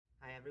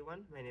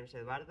everyone, my name is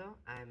Eduardo.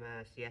 I'm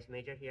a CS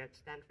major here at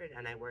Stanford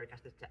and I work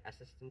as the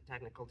Assistant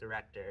Technical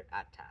Director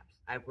at TAPS.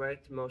 I've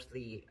worked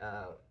mostly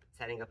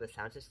setting up the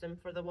sound system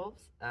for the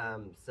Wolves,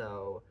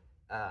 so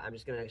I'm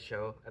just going to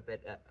show a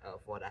bit of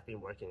what I've been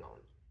working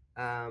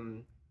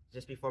on.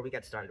 Just before we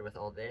get started with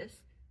all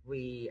this,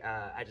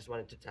 I just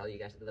wanted to tell you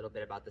guys a little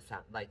bit about the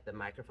sound, like the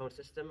microphone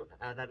system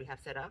that we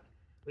have set up.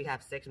 We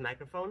have 6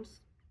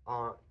 microphones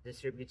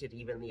distributed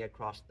evenly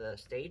across the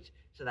stage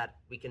so that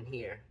we can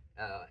hear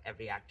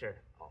every actor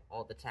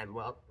all the time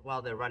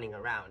while they're running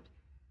around.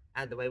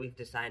 And the way we've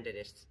designed it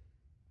is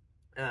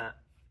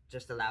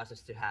just allows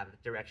us to have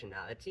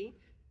directionality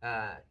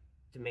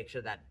to make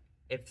sure that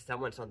if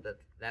someone's on the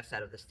left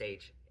side of the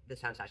stage, the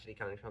sound's actually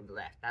coming from the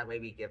left. That way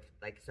we give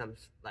like some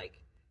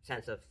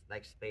sense of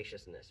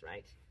spaciousness,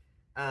 right?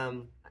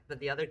 But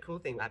the other cool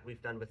thing that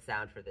we've done with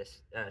sound for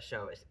this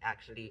show is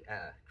actually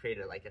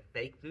created like a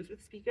fake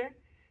Bluetooth speaker.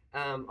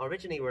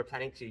 Originally, we were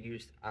planning to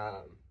use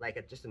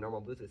just a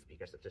normal Bluetooth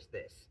speaker such as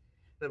this,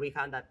 but we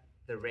found that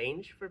the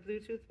range for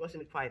Bluetooth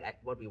wasn't quite at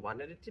what we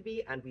wanted it to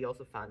be, and we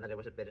also found that it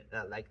was a bit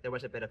there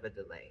was a bit of a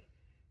delay.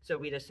 So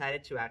we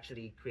decided to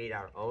actually create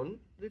our own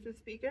Bluetooth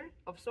speaker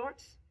of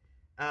sorts.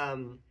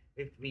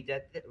 We've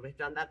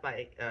done that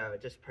by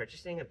just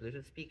purchasing a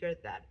Bluetooth speaker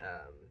that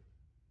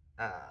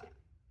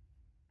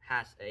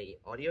has a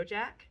audio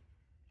jack,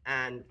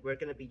 and we're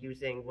going to be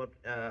using what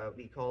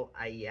we call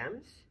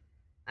IEMs.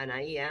 An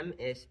IEM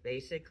is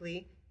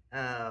basically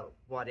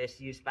what is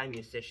used by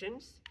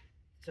musicians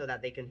so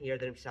that they can hear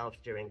themselves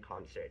during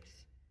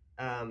concerts.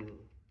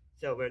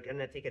 So we're going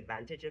to take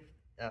advantage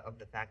of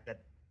the fact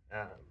that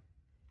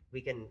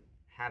we can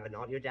have an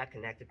audio jack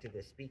connected to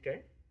the speaker,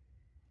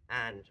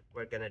 and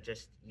we're going to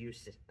just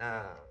use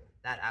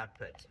that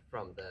output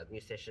from the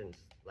musician's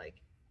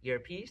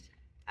earpiece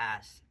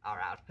as our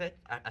output,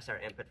 as our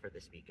input for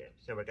the speaker.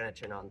 So we're going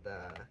to turn on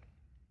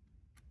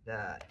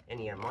the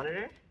in-ear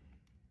monitor.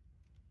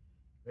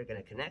 We're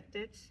going to connect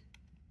it,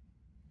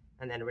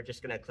 and then we're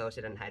just going to close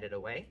it and hide it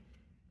away.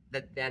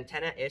 The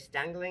antenna is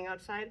dangling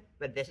outside,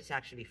 but this is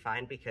actually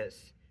fine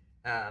because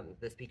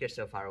the speaker's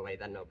so far away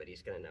that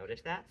nobody's going to notice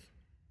that.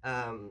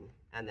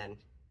 And then,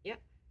 yeah,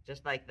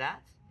 just like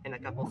that, in a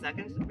couple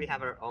seconds, we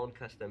have our own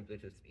custom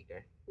Bluetooth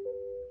speaker.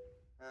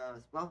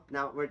 Well,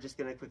 now we're just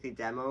going to quickly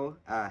demo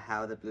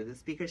how the Bluetooth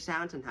speaker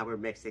sounds and how we're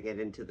mixing it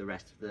into the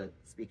rest of the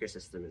speaker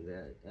system in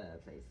the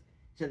place.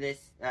 So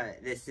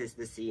this is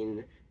the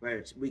scene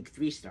where week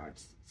 3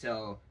 starts.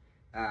 So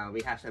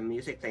we have some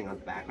music playing on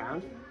the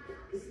background.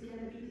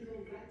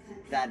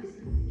 That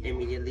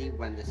immediately,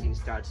 when the scene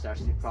starts to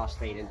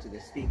crossfade into the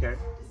speaker.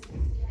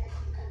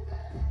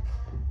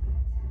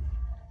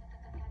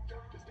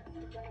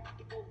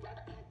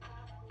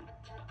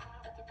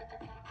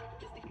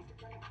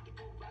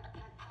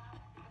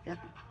 Yeah,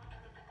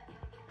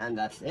 and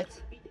that's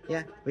it.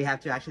 Yeah, we have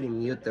to actually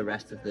mute the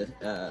rest of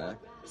the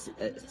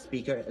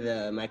speaker,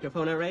 the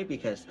microphone array,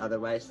 because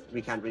otherwise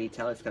we can't really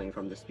tell it's coming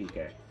from the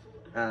speaker.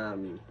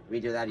 We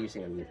do that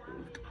using a mute.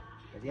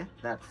 But yeah,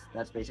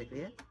 that's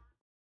basically it.